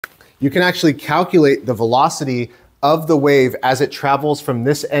you can actually calculate the velocity of the wave as it travels from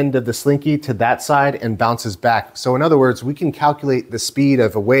this end of the slinky to that side and bounces back. So in other words, we can calculate the speed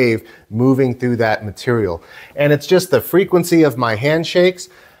of a wave moving through that material. And it's just the frequency of my handshakes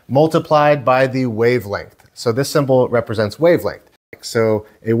multiplied by the wavelength. So this symbol represents wavelength. So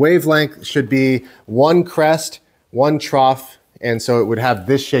a wavelength should be one crest, one trough, and so it would have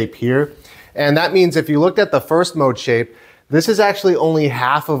this shape here. And that means if you looked at the first mode shape, this is actually only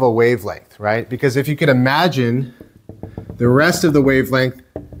half of a wavelength, right? Because if you could imagine, the rest of the wavelength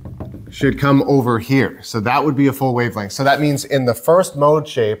should come over here. So that would be a full wavelength. So that means in the first mode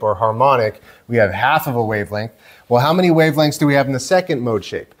shape or harmonic, we have half of a wavelength. Well, how many wavelengths do we have in the second mode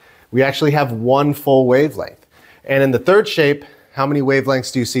shape? We actually have one full wavelength. And in the third shape, how many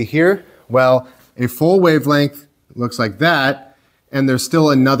wavelengths do you see here? Well, a full wavelength looks like that, and there's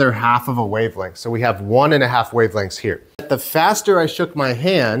still another half of a wavelength. So we have 1.5 wavelengths here. The faster I shook my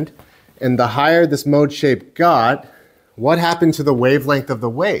hand and the higher this mode shape got, what happened to the wavelength of the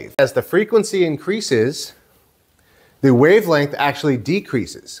wave? As the frequency increases, the wavelength actually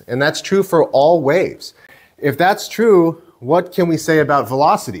decreases, and that's true for all waves. If that's true, what can we say about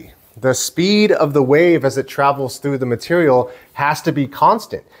velocity? The speed of the wave as it travels through the material has to be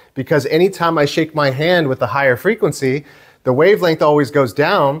constant, because anytime I shake my hand with a higher frequency, the wavelength always goes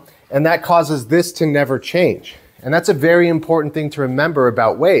down, and that causes this to never change. And that's a very important thing to remember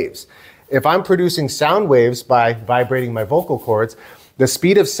about waves. If I'm producing sound waves by vibrating my vocal cords, the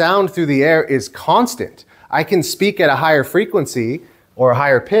speed of sound through the air is constant. I can speak at a higher frequency or a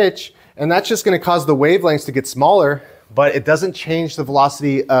higher pitch, and that's just going to cause the wavelengths to get smaller, but it doesn't change the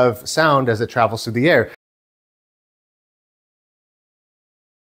velocity of sound as it travels through the air.